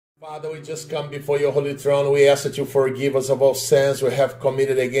Father, we just come before your holy throne. We ask that you forgive us of all sins we have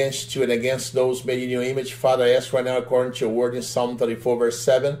committed against you and against those made in your image. Father, I ask right now according to your word in Psalm 34 verse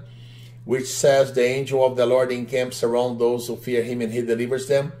 7, which says, the angel of the Lord encamps around those who fear him and he delivers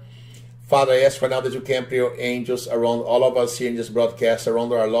them. Father, I ask right now that you camp your angels around all of us here in this broadcast,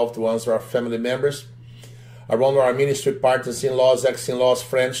 around our loved ones, our family members, around our ministry partners, in-laws, ex-in-laws,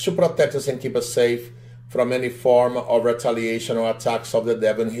 friends, to protect us and keep us safe from any form of retaliation or attacks of the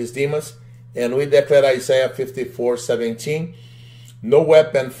devil and his demons. And we declare Isaiah 54:17, no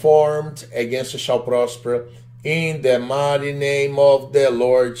weapon formed against us shall prosper. In the mighty name of the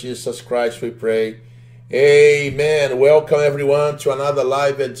Lord Jesus Christ we pray. Amen. Welcome everyone to another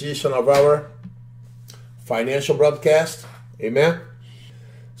live edition of our financial broadcast. Amen.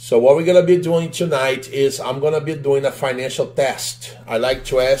 So what we're going to be doing tonight is I'm going to be doing a financial test. I'd like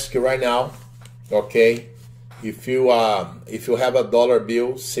to ask you right now, okay, if you have a dollar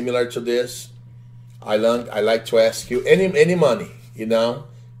bill similar to this, I like to ask you any money, you know.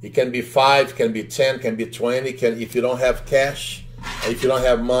 It can be 5, can be 10, can be 20. If you don't have cash, if you don't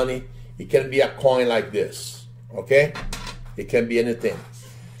have money, it can be a coin like this, okay? It can be anything.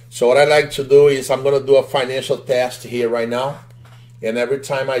 So what I like to do is I'm going to do a financial test here right now. And every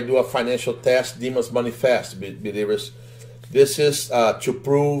time I do a financial test, demons manifest, believers. This is to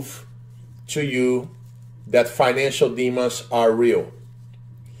prove to you that financial demons are real.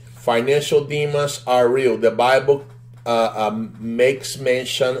 Financial demons are real. The Bible makes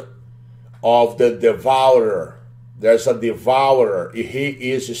mention of the devourer. There's a devourer.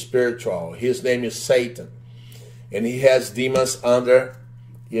 He is spiritual. His name is Satan. And he has demons under,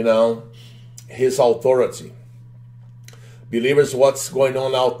 you know, his authority. Believers, what's going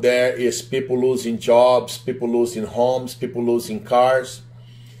on out there is people losing jobs, people losing homes, people losing cars,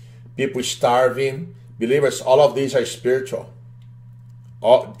 people starving. Believers, all of these are spiritual.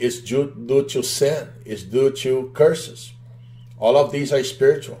 It's due to sin. It's due to curses. All of these are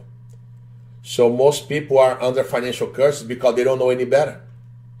spiritual. So most people are under financial curses because they don't know any better.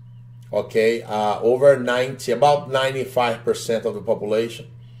 Okay, about 95% of the population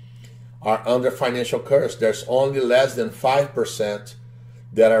are under financial curse. There's only less than 5%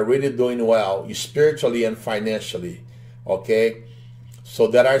 that are really doing well spiritually and financially. Okay, so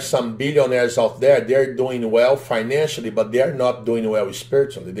there are some billionaires out there. They're doing well financially, but they're not doing well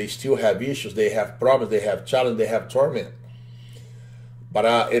spiritually. They still have issues. They have problems. They have challenge. They have torment. But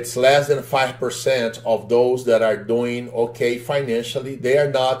it's less than 5% of those that are doing okay financially. They are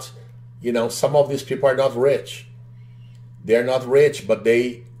not, you know, some of these people are not rich. They're not rich, but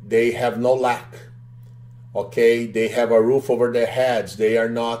they have no lack. Okay, they have a roof over their heads. They are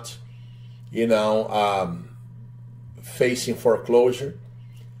not, you know, facing foreclosure.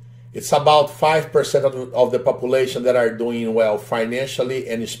 It's about 5% of the population that are doing well financially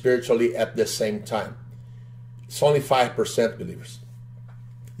and spiritually at the same time. It's only 5%, believers.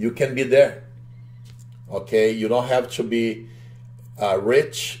 You can be there. Okay, you don't have to be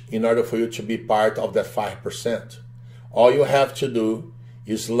rich in order for you to be part of that 5%. All you have to do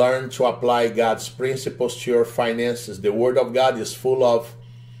is learn to apply God's principles to your finances. The Word of God is full of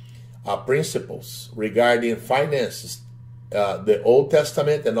principles regarding finances. The Old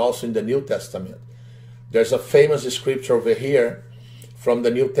Testament and also in the New Testament. There's a famous scripture over here from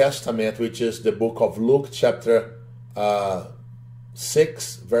the New Testament, which is the book of Luke chapter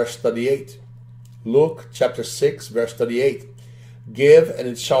 6 verse 38. Luke chapter 6 verse 38. Give, and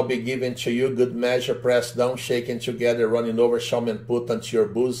it shall be given to you, good measure, pressed down, shaken together, running over, shall men put unto your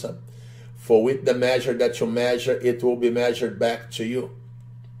bosom. For with the measure that you measure, it will be measured back to you.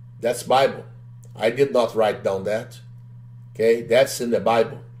 That's Bible. I did not write down that. Okay, that's in the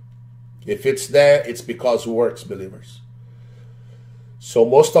Bible. If it's there, it's because it works, believers. So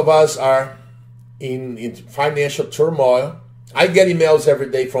most of us are in financial turmoil. I get emails every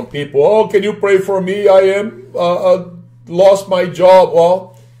day from people. Oh, can you pray for me? I am lost my job.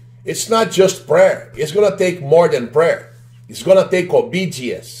 Well, it's not just prayer. It's going to take more than prayer. It's going to take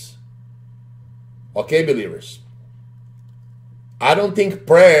obedience. Okay, believers. I don't think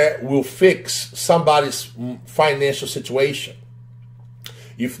prayer will fix somebody's financial situation.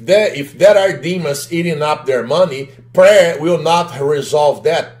 If there are demons eating up their money, prayer will not resolve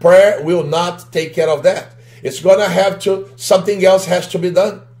that. Prayer will not take care of that. It's going to have to, something else has to be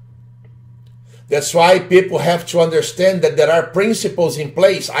done. That's why people have to understand that there are principles in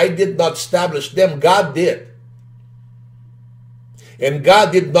place. I did not establish them, God did. And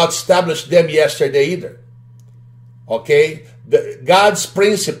God did not establish them yesterday either. Okay? God's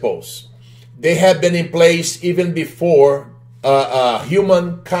principles, they have been in place even before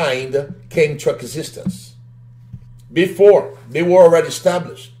humankind came to existence. Before, they were already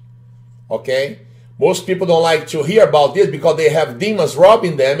established. Okay? Most people don't like to hear about this because they have demons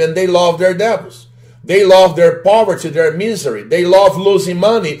robbing them and they love their devils. They love their poverty, their misery. They love losing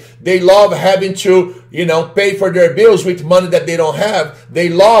money. They love having to, pay for their bills with money that they don't have. They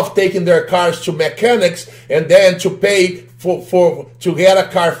love taking their cars to mechanics and then to pay to get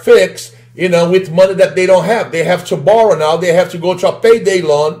a car fixed, with money that they don't have. They have to borrow now. They have to go to a payday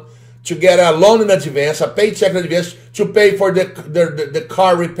loan to get a loan in advance, a paycheck in advance to pay for the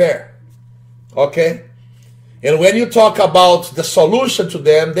car repair. Okay? And when you talk about the solution to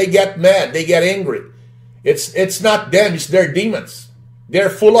them, they get mad, they get angry. It's not them, it's their demons. They're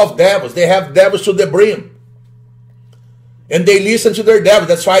full of devils. They have devils to the brim. And they listen to their devils.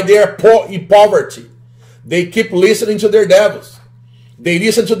 That's why they are in poverty. They keep listening to their devils. They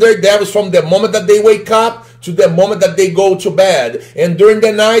listen to their devils from the moment that they wake up to the moment that they go to bed. And during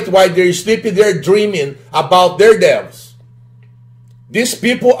the night, while they're sleeping, they're dreaming about their devils. These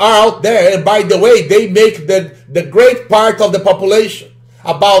people are out there, and by the way, they make the great part of the population,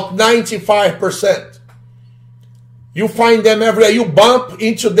 about 95%. You find them everywhere. You bump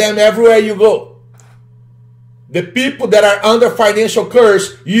into them everywhere you go. The people that are under financial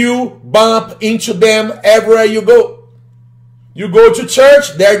curse, you bump into them everywhere you go. You go to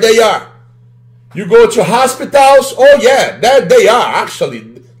church, there they are. You go to hospitals, oh yeah, there they are,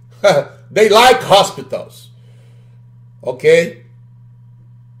 actually. They like hospitals. Okay?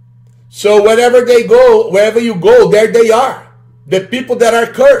 So wherever they go, wherever you go, there they are. The people that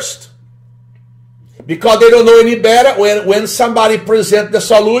are cursed. Because they don't know any better, when somebody presents the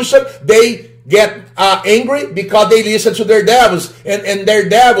solution, they get angry because they listen to their devils. And their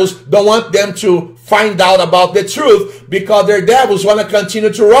devils don't want them to find out about the truth because their devils want to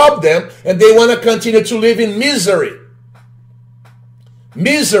continue to rob them and they want to continue to live in misery.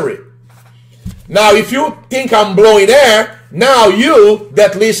 Misery. Now, if you think I'm blowing air, now you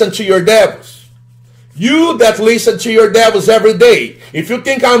that listen to your devils. You that listen to your devils every day. If you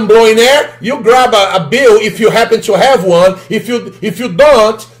think I'm blowing air, you grab a bill if you happen to have one. If you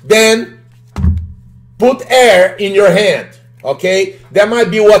don't, then put air in your hand. Okay? That might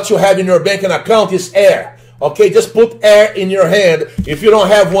be what you have in your banking account is air. Okay? Just put air in your hand if you don't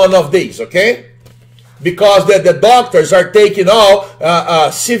have one of these. Okay? Because the doctors are taking all,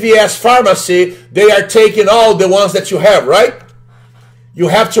 CVS pharmacy, they are taking all the ones that you have, right? You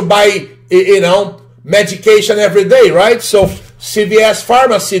have to buy, medication every day, right? So CVS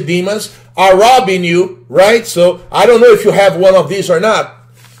pharmacy demons are robbing you, right? So I don't know if you have one of these or not.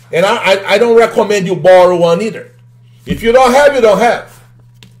 And I don't recommend you borrow one either. If you don't have, you don't have.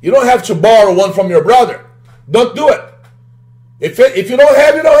 You don't have to borrow one from your brother. Don't do it. If you don't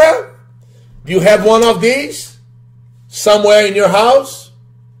have, you don't have. Do you have one of these somewhere in your house?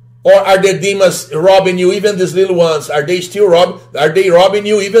 Or are the demons robbing you, even these little ones? Are they still robbing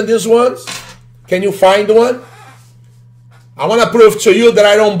you, even these ones? Can you find one? I want to prove to you that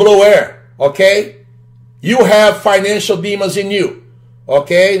I don't blow air, okay? You have financial demons in you,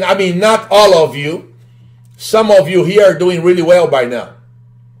 okay? I mean, not all of you. Some of you here are doing really well by now,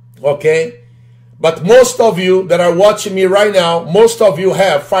 okay? But most of you that are watching me right now, most of you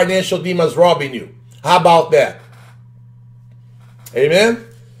have financial demons robbing you. How about that? Amen?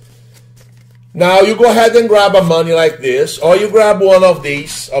 Now, you go ahead and grab a money like this, or you grab one of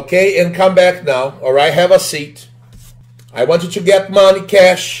these, okay, and come back now, all right? Have a seat. I want you to get money,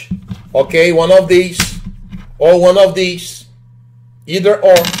 cash, okay, one of these, or one of these, either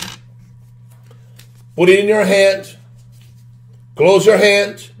or. Put it in your hand. Close your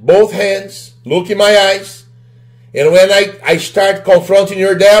hand, both hands, look in my eyes. And when I start confronting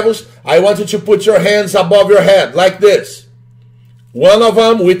your devils, I want you to put your hands above your head, like this. One of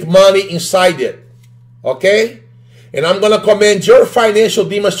them with money inside it. Okay? And I'm going to command your financial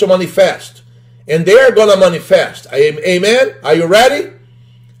demons to manifest. And they are going to manifest. Amen? Are you ready?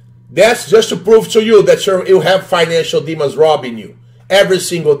 That's just to prove to you that you have financial demons robbing you every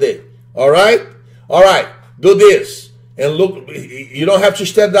single day. All right? All right. Do this. And look, you don't have to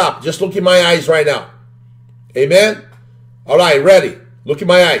stand up. Just look in my eyes right now. Amen? All right, ready. Look in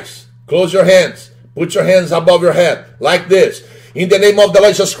my eyes. Close your hands. Put your hands above your head like this. In the name of the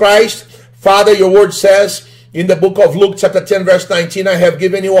Lord Jesus Christ, Father, your word says in the book of Luke chapter 10 verse 19, I have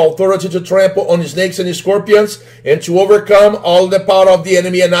given you authority to trample on snakes and scorpions and to overcome all the power of the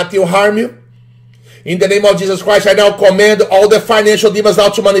enemy and not to harm you. In the name of Jesus Christ, I now command all the financial demons now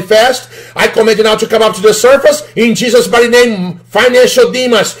to manifest. I command you now to come up to the surface. In Jesus' mighty name, financial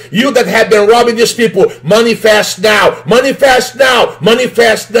demons, you that have been robbing these people, manifest now. Manifest now.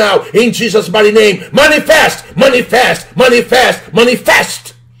 Manifest now. In Jesus' mighty name, manifest, manifest, manifest,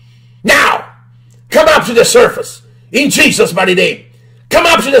 manifest. Now, come up to the surface. In Jesus' mighty name. Come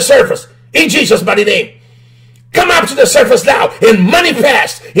up to the surface. in Jesus' mighty name. Come up to the surface now and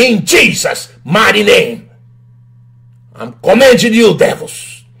manifest in Jesus' mighty name. I'm commanding you,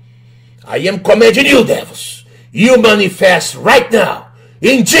 devils. I am commanding you, devils. You manifest right now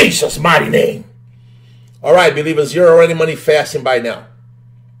in Jesus' mighty name. All right, believers, you're already manifesting by now.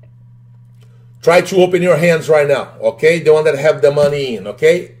 Try to open your hands right now, okay? The one that have the money in,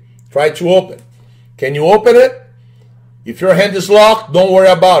 okay? Try to open. Can you open it? If your hand is locked, don't worry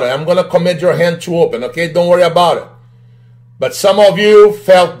about it. I'm going to command your hand to open, okay? Don't worry about it. But some of you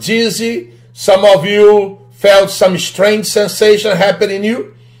felt dizzy. Some of you felt some strange sensation happening in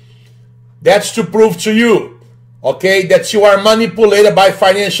you. That's to prove to you, okay, that you are manipulated by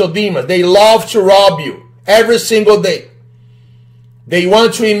financial demons. They love to rob you every single day. They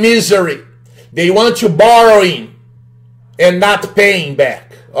want you in misery. They want you borrowing and not paying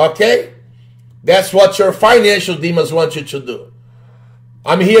back, okay? That's what your financial demons want you to do.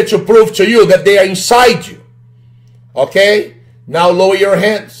 I'm here to prove to you that they are inside you. Okay? Now lower your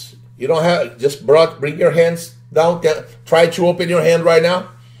hands. You don't have, just bring your hands down. Try to open your hand right now.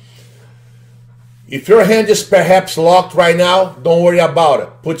 If your hand is perhaps locked right now, don't worry about it.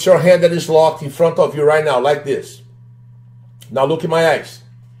 Put your hand that is locked in front of you right now, like this. Now look in my eyes.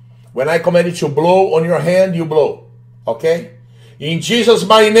 When I command you to blow on your hand, you blow. Okay? In Jesus'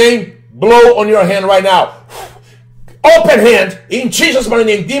 mighty name, blow on your hand right now. Open hand. In Jesus' mighty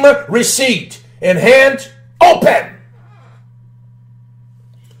name. Demon, recede. And hand, open.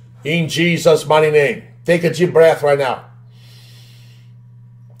 In Jesus' mighty name. Take a deep breath right now.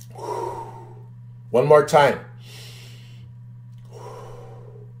 One more time.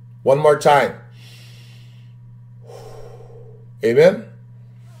 One more time. Amen?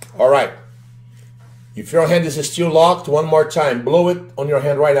 All right. If your hand is still locked, one more time. Blow it on your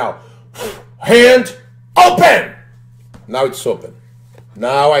hand right now. Hand open. Now it's open.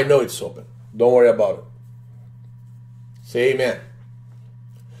 Now I know it's open. Don't worry about it. Say amen.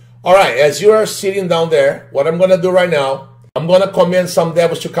 All right, as you are sitting down there, what I'm going to do right now, I'm going to command some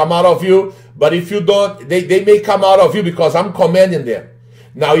devils to come out of you. But if you don't, they may come out of you because I'm commanding them.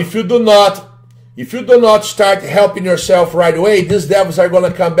 Now, if you do not start helping yourself right away, these devils are going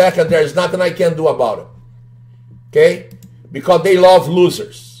to come back and there's nothing I can do about it. Okay? Because they love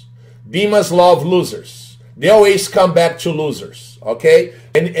losers. Demons love losers. They always come back to losers. Okay?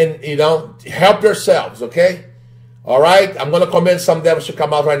 And you know, help yourselves. Okay? All right? I'm going to command some devils to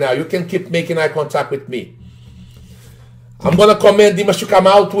come out right now. You can keep making eye contact with me. I'm going to command demons to come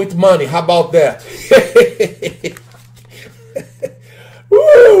out with money. How about that?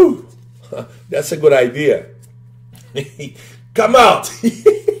 Woo! That's a good idea. Come out.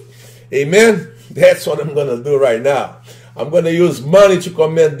 Amen? That's what I'm going to do right now. I'm going to use money to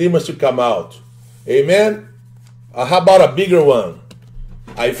command demons to come out. Amen? How about a bigger one?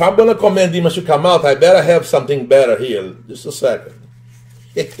 If I'm going to command demons to come out, I better have something better here. Just a second.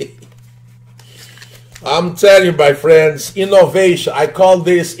 I'm telling you, my friends, innovation. I call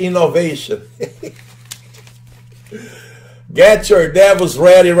this innovation. Get your devils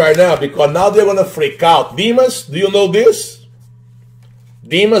ready right now because now they're going to freak out. Demons, do you know this?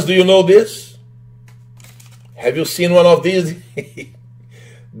 Demons, do you know this? Have you seen one of these?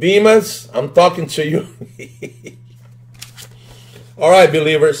 Demons, I'm talking to you. All right,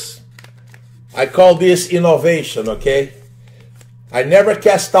 believers. I call this innovation, okay? I never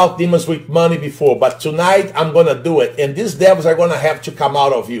cast out demons with money before, but tonight I'm going to do it. And these devils are going to have to come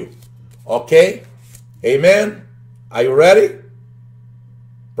out of you. Okay? Amen? Are you ready?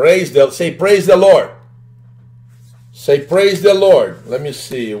 Say praise the Lord. Say praise the Lord. Let me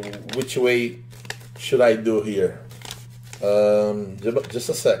see. Which way should I do here? Just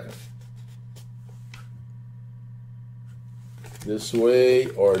a second. This way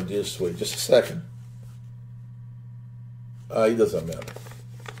or this way? Just a second. It doesn't matter.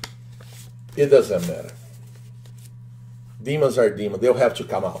 It doesn't matter. Demons are demons. They'll have to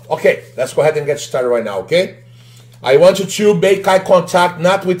come out. Okay, let's go ahead and get started right now, okay? I want you to make eye contact,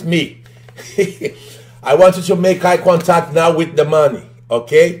 not with me. I want you to make eye contact now with the money,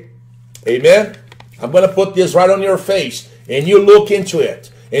 okay? Amen? I'm going to put this right on your face, and you look into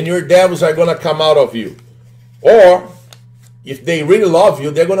it, and your devils are going to come out of you. Or, if they really love you,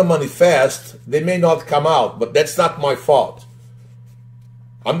 they're going to manifest. They may not come out, but that's not my fault.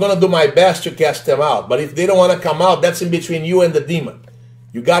 I'm going to do my best to cast them out. But if they don't want to come out, that's in between you and the demon.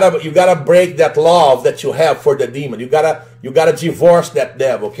 You gotta break that love that you have for the demon. You gotta divorce that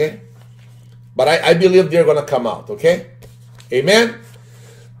devil, okay? But I believe they're going to come out, okay? Amen?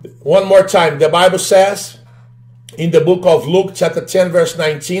 One more time. The Bible says in the book of Luke chapter 10 verse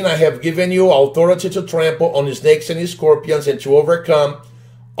 19, I have given you authority to trample on snakes and scorpions and to overcome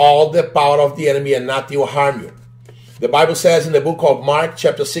all the power of the enemy, and nothing will harm you. The Bible says in the book of Mark,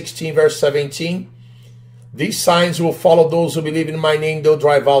 chapter 16, verse 17, these signs will follow those who believe in my name. They'll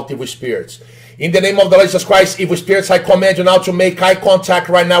drive out evil spirits. In the name of the Lord Jesus Christ, evil spirits, I command you now to make eye contact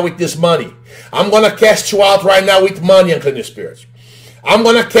right now with this money. I'm going to cast you out right now with money, unclean spirits. I'm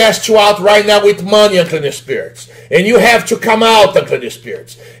going to cast you out right now with money, unclean spirits. And you have to come out, unclean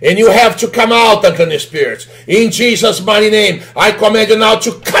spirits. And you have to come out, unclean spirits. In Jesus' mighty name, I command you now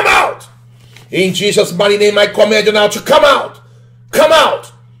to come out. In Jesus' mighty name, I command you now to come out. Come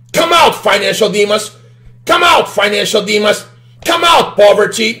out. Come out, financial demons. Come out, financial demons. Come out,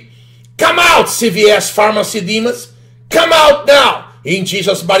 poverty. Come out, CVS pharmacy demons. Come out now, in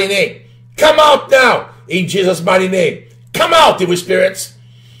Jesus' mighty name. Come out now, in Jesus' mighty name. Come out, evil spirits.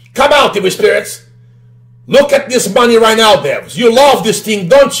 Come out, evil spirits. Look at this money right now, devils. You love this thing,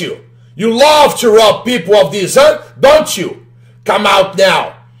 don't you? You love to rob people of this, huh? Don't you? Come out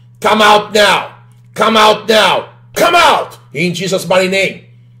now. Come out now. Come out now. Come out, in Jesus' mighty name.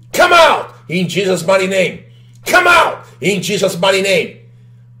 Come out, in Jesus' mighty name. Come out, in Jesus' mighty name.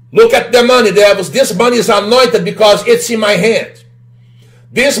 Look at the money, devils. This money is anointed because it's in my hand.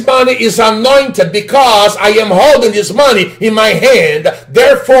 This money is anointed because I am holding this money in my hand.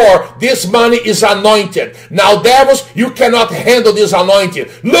 Therefore, this money is anointed. Now, devils, you cannot handle this anointing.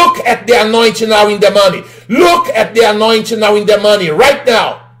 Look at the anointing now in the money. Look at the anointing now in the money. Right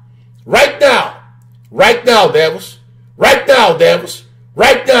now. Right now. Right now, devils. Right now, devils.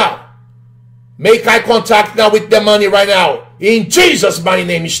 Right now. Make eye contact now with the money right now. In Jesus' mighty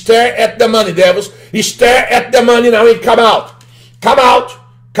name. Stare at the money, devils. Stare at the money now and come out. Come out.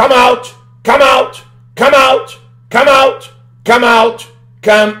 Come out, come out, come out, come out, come out,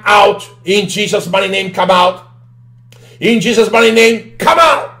 come out. In Jesus' mighty name, come out. In Jesus' mighty name, come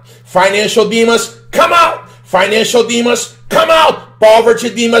out. Financial demons, come out. Financial demons, come out.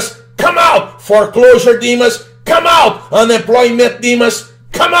 Poverty demons, come out. Foreclosure demons, come out. Unemployment demons,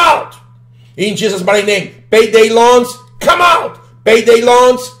 come out. In Jesus' mighty name, payday loans, come out. Payday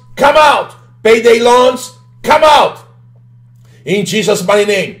loans, come out. Payday loans, come out. In Jesus' mighty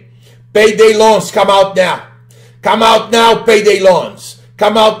name, payday loans, come out now. Come out now, payday loans.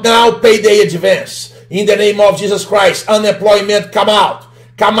 Come out now, payday advance. In the name of Jesus Christ, unemployment, come out.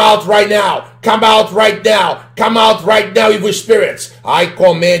 Come out right now. Come out right now. Come out right now, evil spirits. I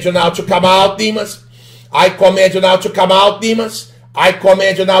command you now to come out, demons. I command you now to come out, demons. I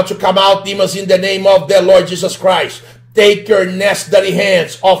command you now to come out, demons, in the name of the Lord Jesus Christ. Take your nasty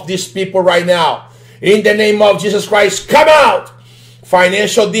hands off these people right now. In the name of Jesus Christ, come out.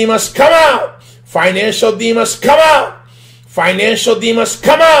 Financial demons, come out. Financial demons, come out. Financial demons,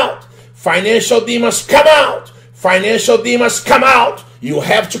 come out. Financial demons, come out. Financial demons, come out. You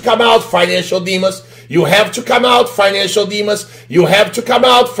have to come out, financial demons. You have to come out, financial demons. You have to come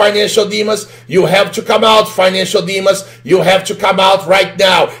out, financial demons. You have to come out, financial demons. You have to come out right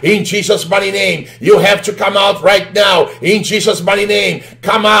now, in Jesus' mighty name. You have to come out right now, in Jesus' mighty name.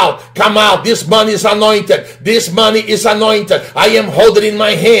 Come out, come out. This money is anointed. This money is anointed. I am holding in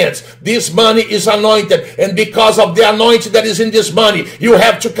my hands. This money is anointed. And because of the anointing that is in this money, you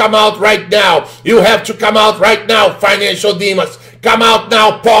have to come out right now. You have to come out right now, financial demons. Come out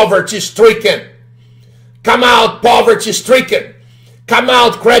now, poverty stricken. Come out, poverty stricken. Come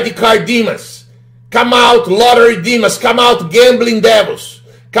out, credit card demons. Come out, lottery demons. Come out, gambling devils.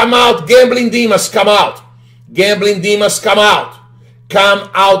 Come out, gambling demons. Come out. Gambling demons, come out. Come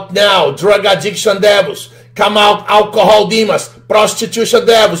out now, drug addiction devils. Come out, alcohol demons. Prostitution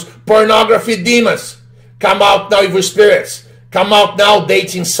devils. Pornography demons. Come out now, evil spirits. Come out now,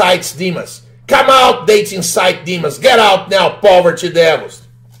 dating sites demons. Come out, dating site demons. Get out now, poverty devils.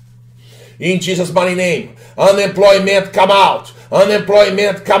 In Jesus' mighty name. Unemployment, come out.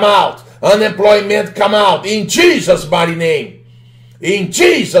 Unemployment, come out. Unemployment, come out. In Jesus' mighty name. In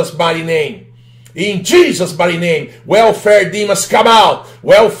Jesus' mighty name. In Jesus' mighty name. Welfare demons, come out.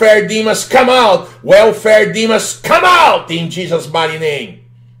 Welfare demons, come out. Welfare demons, come out. In Jesus' mighty name.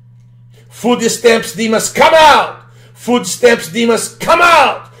 Food stamps demons, come out. Food stamps demons, come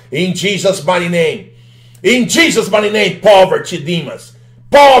out. In Jesus' mighty name. In Jesus' mighty name. Poverty demons.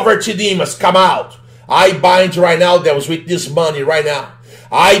 Poverty demons, come out. I bind you right now, devils, with this money right now.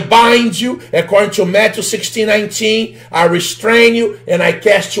 I bind you according to Matthew 16:19. I restrain you and I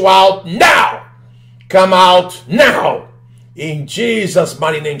cast you out now. Come out now. In Jesus'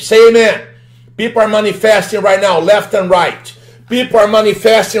 mighty name. Say amen. People are manifesting right now, left and right. People are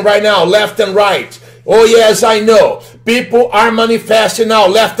manifesting right now, left and right. Oh yes, I know. People are manifesting now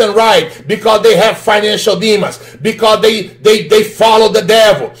left and right because they have financial demons, because they follow the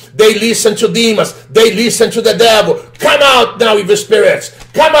devil. They listen to demons. They listen to the devil. Come out now, evil spirits.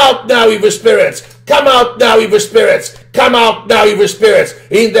 Come out now, evil spirits. Come out now, evil spirits. Come out now, evil spirits.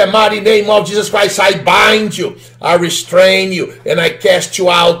 In the mighty name of Jesus Christ, I bind you. I restrain you. And I cast you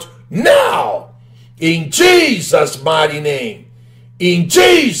out now. In Jesus' mighty name. In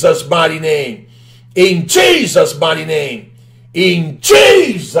Jesus' mighty name. In Jesus' mighty name. In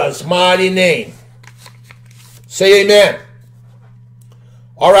Jesus' mighty name. Say amen.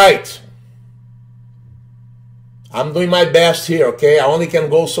 All right. I'm doing my best here, okay? I only can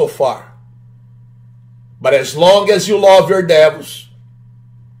go so far. But as long as you love your devils,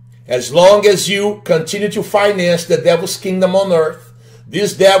 as long as you continue to finance the devil's kingdom on earth,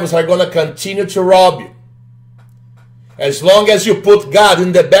 these devils are going to continue to rob you. As long as you put God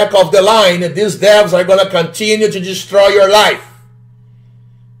in the back of the line, these devils are going to continue to destroy your life.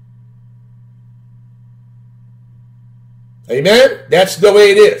 Amen? That's the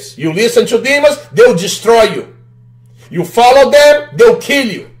way it is. You listen to demons, they'll destroy you. You follow them, they'll kill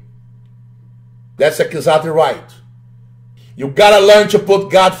you. That's exactly right. You got to learn to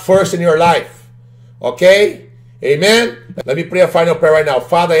put God first in your life. Okay? Amen? Let me pray a final prayer right now.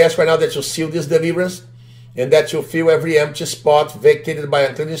 Father, I ask right now that you seal this deliverance and that you fill every empty spot vacated by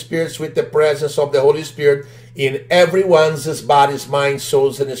unclean spirits with the presence of the Holy Spirit in everyone's bodies, minds,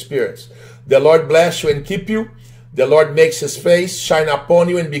 souls, and spirits. The Lord bless you and keep you. The Lord makes his face shine upon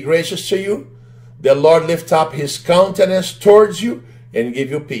you and be gracious to you. The Lord lift up his countenance towards you and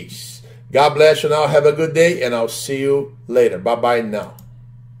give you peace. God bless you now. Have a good day, and I'll see you later. Bye-bye now.